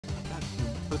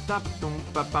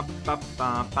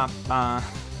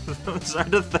Those are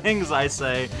the things I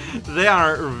say. They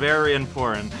are very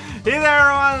important. Hey there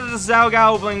everyone, this is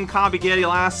Goblin Copycatty.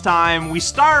 Last time we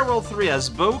started World 3 as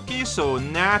Boki, so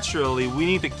naturally we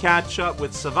need to catch up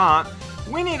with Savant.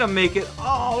 We need to make it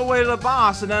all the way to the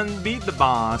boss and then beat the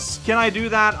boss. Can I do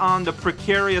that on the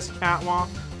precarious catwalk?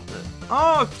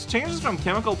 Oh, it changes from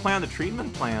chemical plant to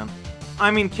treatment plant.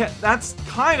 I mean, that's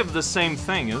kind of the same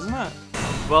thing, isn't it?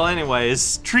 Well,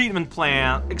 anyways, treatment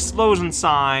plant, explosion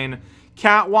sign,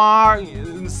 catwalk,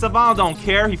 Savant don't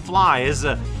care, he flies.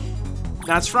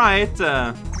 That's right.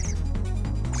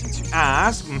 Since you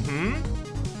ask, I'm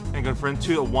going for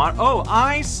into a water. Oh,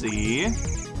 I see.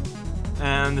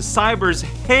 And the cybers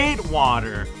hate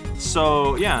water,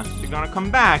 so yeah, they're gonna come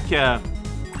back.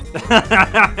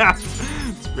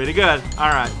 It's pretty good. All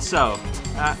right, so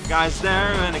that guy's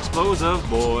there, an explosive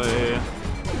boy,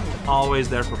 always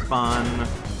there for fun.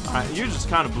 All right, you just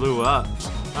kind of blew up.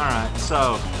 All right,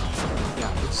 so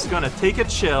yeah, it's gonna take a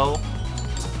chill.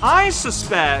 I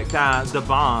suspect that the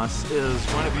boss is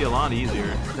going to be a lot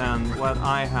easier than what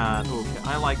I had. Okay,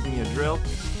 I like me a drill.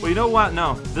 Well, you know what?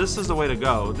 No, this is the way to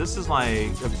go. This is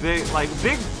like a big,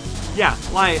 yeah,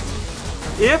 like,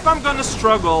 if I'm gonna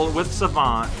struggle with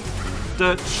Savant,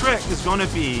 the trick is gonna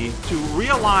be to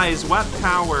realize what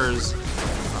powers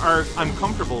I'm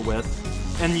comfortable with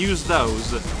and use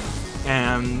those.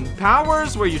 And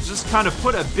powers where you just kind of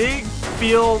put a big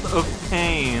field of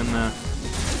pain,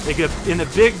 like in a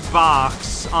big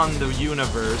box on the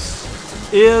universe,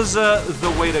 is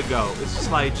the way to go. It's just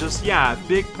like, yeah,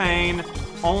 big pain,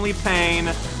 only pain,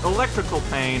 electrical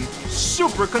pain,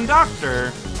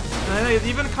 superconductor. And it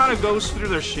even kind of goes through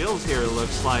their shields here, it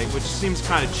looks like, which seems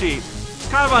kind of cheap. It's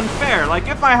kind of unfair. Like,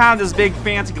 if I had this big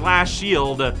fancy glass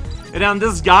shield, and then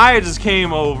this guy just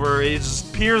came over, he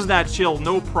just pierced that shield,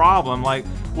 no problem. Like,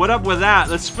 what up with that?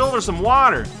 Let's filter some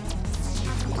water.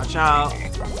 Watch out.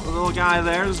 The little guy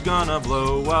there is gonna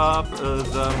blow up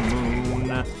the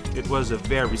moon. It was a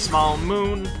very small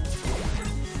moon.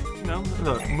 No,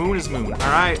 look, moon is moon,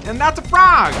 alright? And that's a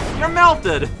frog! You're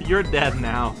melted! You're dead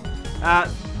now. That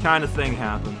kind of thing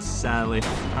happens, sadly.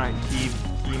 Alright, key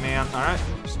man. Alright,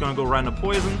 just gonna go right into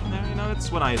poison. Yeah, you know,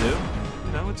 it's what I do.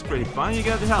 You know, it's pretty fun. You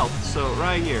get the health. So,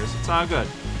 right here, so it's all good.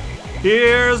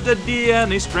 Here's the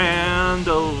DNA strand,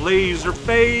 a laser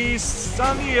face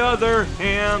on the other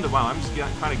hand. Wow, I'm just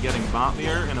kind of getting bopped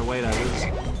here in a way that is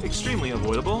extremely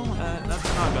avoidable. That's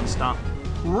not gonna stop.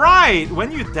 Right!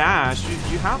 When you dash,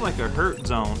 you have like a hurt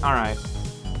zone. Alright.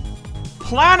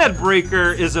 Planet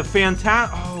Breaker is a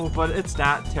fantastic... Oh, but it's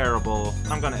that terrible.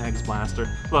 I'm gonna Eggs Blaster.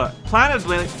 Look, Planet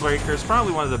Breaker is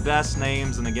probably one of the best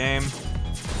names in the game.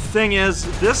 Thing is,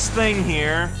 this thing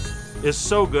here is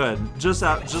so good. Just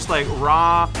like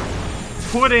raw,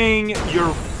 putting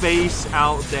your face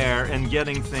out there and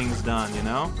getting things done, you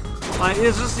know? Like,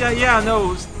 it's just, yeah,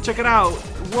 no, check it out.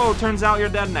 Whoa, turns out you're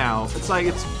dead now. It's like,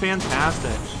 it's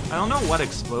fantastic. I don't know what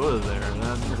exploded there.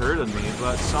 That hurted me,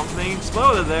 but something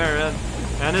exploded there,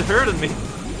 and it hurted me.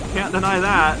 Can't deny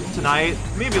that tonight.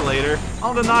 Maybe later.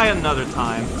 I'll deny it another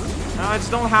time. I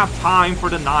just don't have time for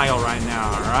denial right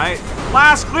now, alright?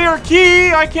 Last clear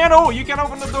key! I can't, you can't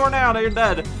open the door now, you're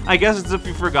dead. I guess it's if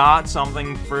you forgot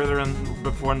something further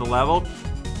before in the level.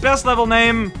 Best level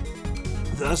name,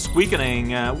 The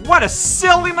Squeakening. What a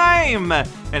silly name!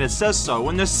 And it says so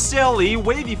in the silly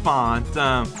wavy font.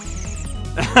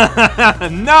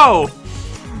 No!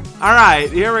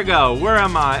 Alright, here we go. Where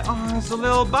am I? Oh, it's the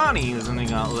little bunnies, and they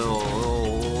got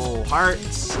little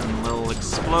hearts and little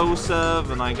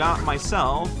explosive, and I got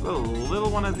myself a little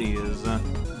one of these.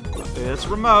 It's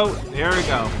remote. Here we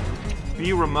go.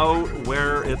 Be remote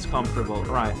where it's comfortable.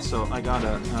 Right, so I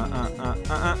gotta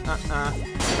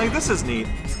like, this is neat.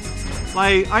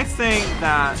 Like, I think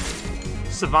that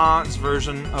Savant's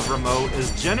version of remote is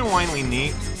genuinely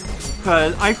neat,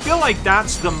 because I feel like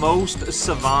that's the most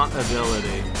Savant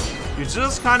ability. You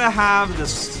just kind of have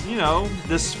this, you know,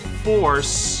 this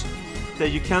force that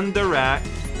you can direct.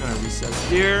 I'm gonna reset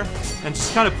here and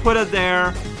just kind of put it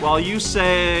there while you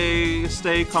say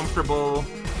stay comfortable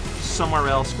somewhere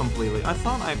else completely. I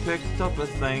thought I picked up a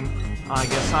thing. I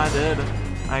guess I did.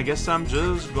 I guess I'm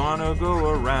just gonna go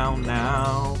around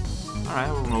now.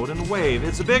 Alright, remote and wave.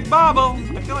 It's a Big Bubble!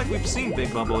 I feel like we've seen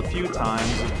Big Bubble a few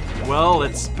times. Well,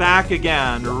 it's back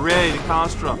again, ready to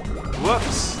cause trouble.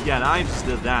 Whoops! Yeah, I just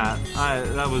did that.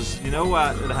 That was, you know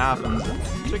what? It happens.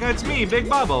 Check out, it's me, Big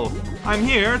Bubble. I'm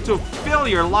here to fill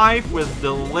your life with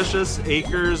delicious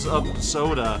acres of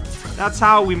soda. That's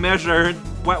how we measure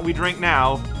what we drink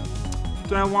now.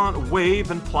 Do I want wave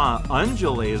and plot?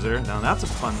 Undulazer. Now that's a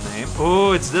fun name.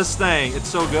 Oh, it's this thing. It's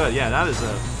so good. Yeah, that is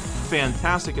a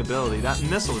fantastic ability. That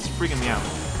missile is freaking me out.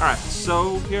 Alright,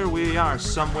 so here we are,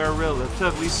 somewhere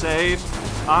relatively safe.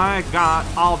 I got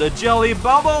all the jelly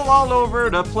bubble all over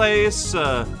the place.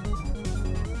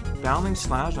 Bounding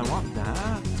slash, I want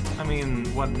that. I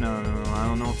mean, what? No, I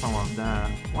don't know if I want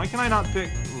that. Why can I not pick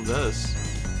this?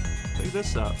 Pick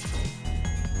this up.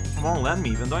 It won't let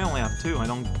me, even though I only have 2. I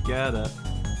don't get it.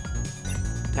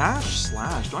 Dash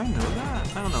slash, do I know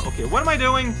that? I don't know. Okay, what am I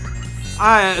doing?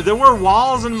 There were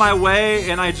walls in my way,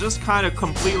 and I just kind of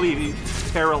completely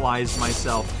paralyzed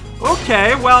myself.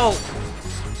 Okay, well,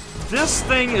 this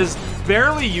thing is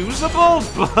barely usable,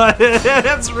 but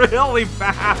it's really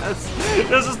fast.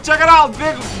 Just check it out.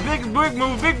 Big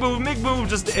move, big move, big move.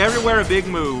 Just everywhere a big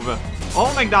move.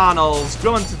 Old McDonald's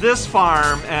going to this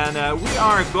farm, and we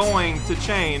are going to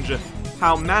change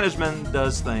how management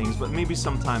does things, but maybe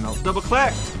sometime else. Double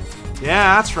click.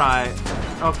 Yeah, that's right.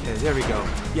 Okay, there we go.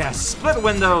 Yeah, split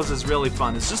windows is really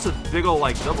fun. It's just a big ol'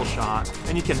 like double shot,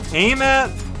 and you can aim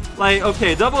it. Like,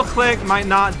 okay, double click might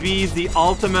not be the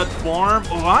ultimate form.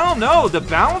 Oh, I don't know. The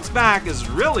bounce back is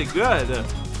really good.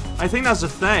 I think that's the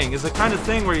thing. It's the kind of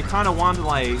thing where you kind of want to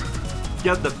like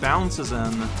get the bounces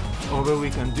in. Although we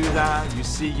can do that. You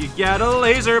see, you get a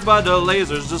laser, but the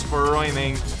laser's just for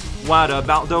aiming. What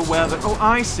about the weather? Oh,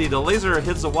 I see. The laser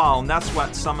hits the wall, and that's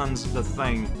what summons the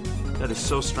thing. That is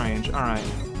so strange. All right.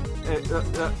 All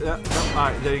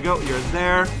right, there you go. You're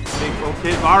there.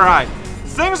 Okay, all right.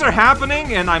 Things are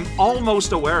happening, and I'm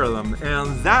almost aware of them,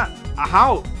 and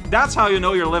that's how you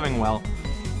know you're living well.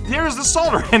 Here's the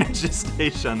solar energy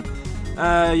station.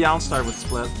 Yeah, I'll start with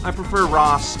split. I prefer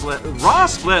raw split. Raw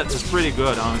split is pretty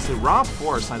good, honestly. Raw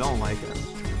force, I don't like it.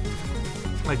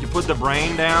 Like, you put the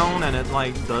brain down, and it,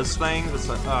 like, does things. It's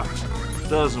like, ugh.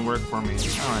 Doesn't work for me.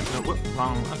 Alright, no,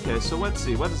 wrong. Okay, so let's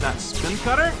see. What is that? Spin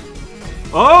cutter?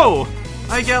 Oh!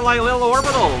 I get, like, little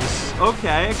orbitals.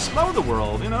 Okay, explode the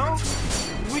world, you know?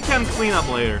 We can clean up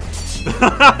later.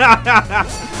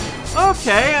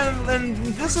 Okay, and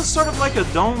this is sort of like a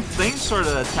don't think sort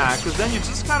of attack, because then you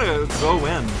just gotta go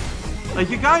in. Like,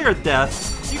 you got your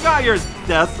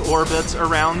death orbits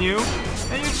around you,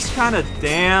 and you just kind of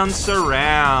dance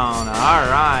around.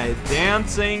 Alright,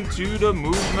 dancing to the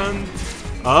movement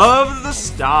of the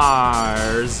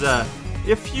stars.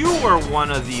 If you were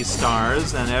one of these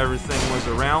stars and everything was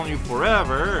around you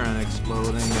forever and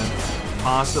exploding and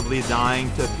possibly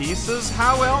dying to pieces,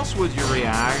 how else would you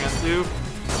react to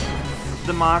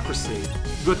democracy?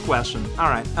 Good question.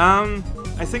 Alright,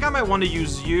 I think I might want to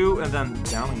use you and then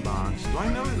Downing Box. Do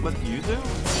I know what you do?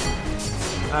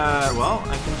 Well,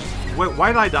 I can just... Wait, why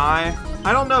did I die?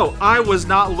 I don't know. I was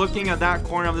not looking at that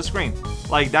corner of the screen.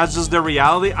 Like, that's just the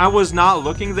reality. I was not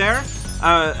looking there.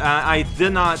 I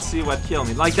did not see what killed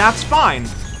me. Like, that's fine.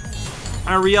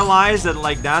 I realized that,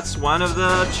 like, that's one of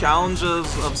the challenges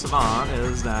of Savant,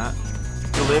 is that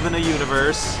you live in a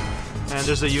universe, and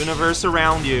there's a universe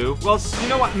around you. Well, you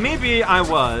know what? Maybe I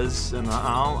was, and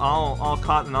I'll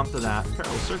cotton up to that.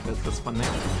 Parallel circuit, that's a fun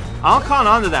name. I'll cotton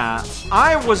on to that.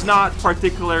 I was not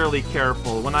particularly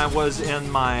careful when I was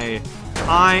in my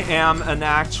I am an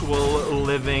actual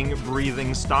living,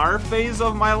 breathing star phase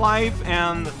of my life,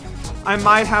 and I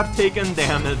might have taken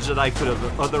damage that I could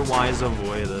have otherwise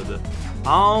avoided.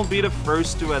 I'll be the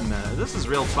first to admit it. This is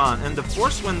real fun. And the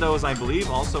force windows, I believe,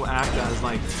 also act as,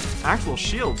 like, actual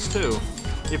shields, too.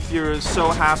 If you so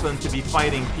happen to be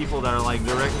fighting people that are, like,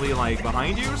 directly, like,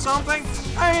 behind you or something.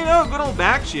 I mean, oh, good old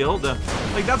back shield.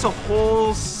 Like, that's a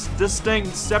whole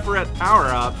distinct, separate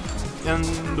power-up in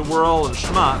the world of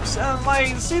shmups. And,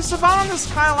 like, see, Savant is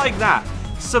kind of like that.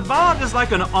 Savant is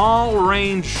like an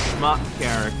all-range shmup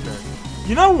character.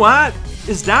 You know what?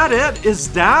 Is that it?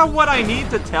 Is that what I need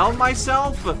to tell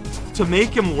myself to make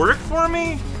him work for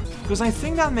me? Because I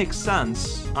think that makes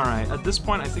sense. Alright, at this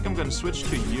point, I think I'm going to switch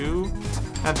to you.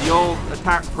 Have the old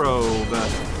attack probe.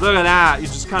 Look at that. You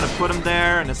just kind of put him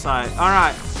there, and it's like,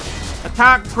 alright.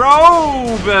 Attack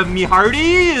probe, me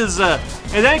hearties!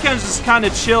 And then you can just kind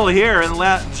of chill here and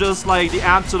let just, like, the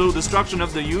absolute destruction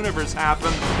of the universe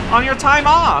happen on your time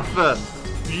off.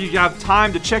 You have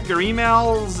time to check your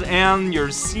emails and your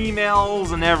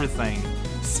C-mails and everything.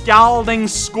 Scalding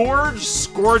Scourge?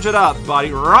 Scourge it up,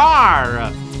 buddy.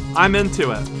 Rawr! I'm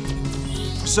into it.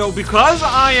 So because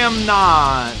I am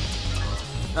not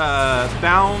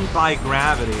bound by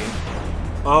gravity...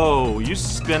 Oh, you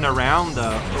spin around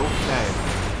though. Okay.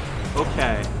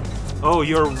 Okay. Oh,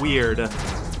 you're weird.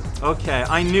 Okay,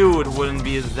 I knew it wouldn't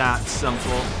be that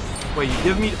simple. Wait, you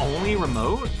give me only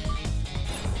remote?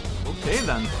 Okay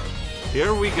then.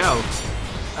 Here we go.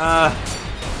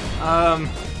 I'm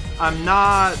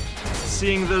not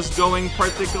seeing this going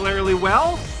particularly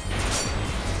well.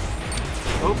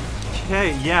 Oh,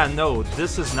 Okay, yeah, no,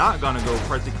 this is not gonna go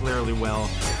particularly well.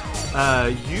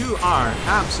 You are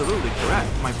absolutely correct,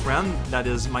 my friend. That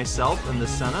is myself in this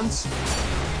sentence.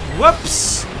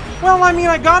 Whoops! Well, I mean,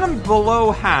 I got him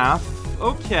below half.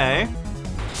 Okay.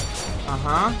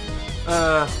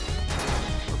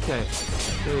 Okay.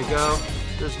 There you go.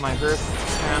 There's my hurt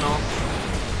panel.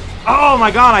 Oh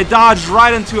my god, I dodged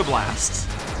right into a blast.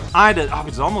 I did. Oh,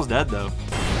 he's almost dead, though.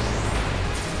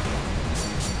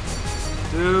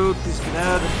 Dude, please be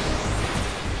dead.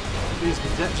 Please be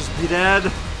dead. Just be dead.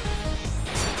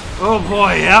 Oh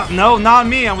boy, yeah. No, not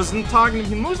me. I wasn't talking to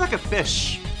him. He moves like a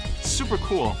fish. It's super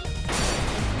cool.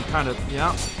 I'm kind of,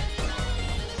 yeah.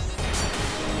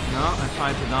 No, I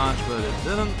tried to dodge, but it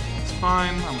didn't. It's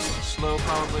fine. I'm slow,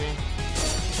 probably.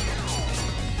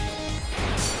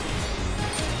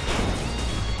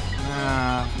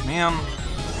 Man.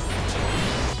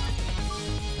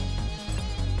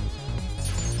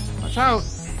 Watch out.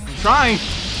 I'm trying.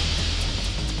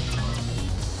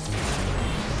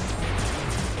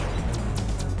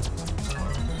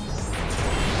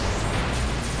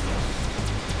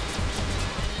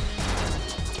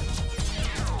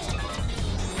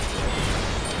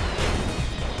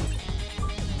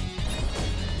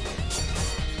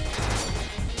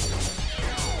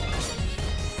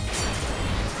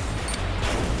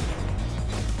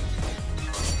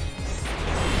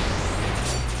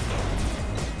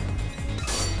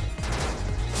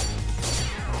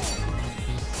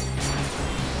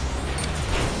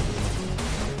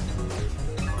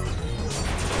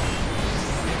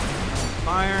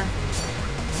 Fire.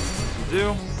 You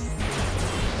do.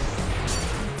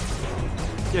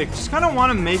 Yeah, just kind of want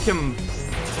to make him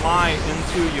fly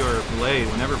into your blade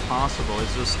whenever possible.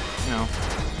 It's just, you know,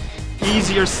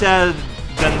 easier said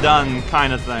than done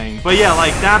kind of thing. But yeah,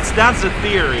 like that's the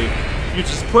theory. You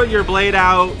just put your blade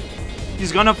out.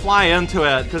 He's gonna fly into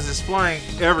it because it's flying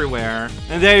everywhere,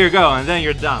 and there you go, and then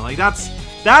you're done. Like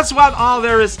that's what all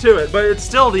there is to it. But it's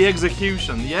still the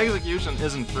execution. The execution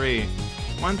isn't free.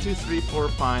 1, 2, 3, 4,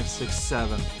 5, 6,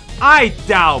 7. I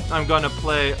doubt I'm gonna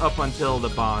play up until the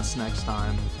boss next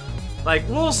time. Like,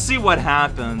 we'll see what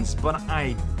happens, but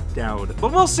I doubt it.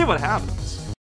 But we'll see what happens.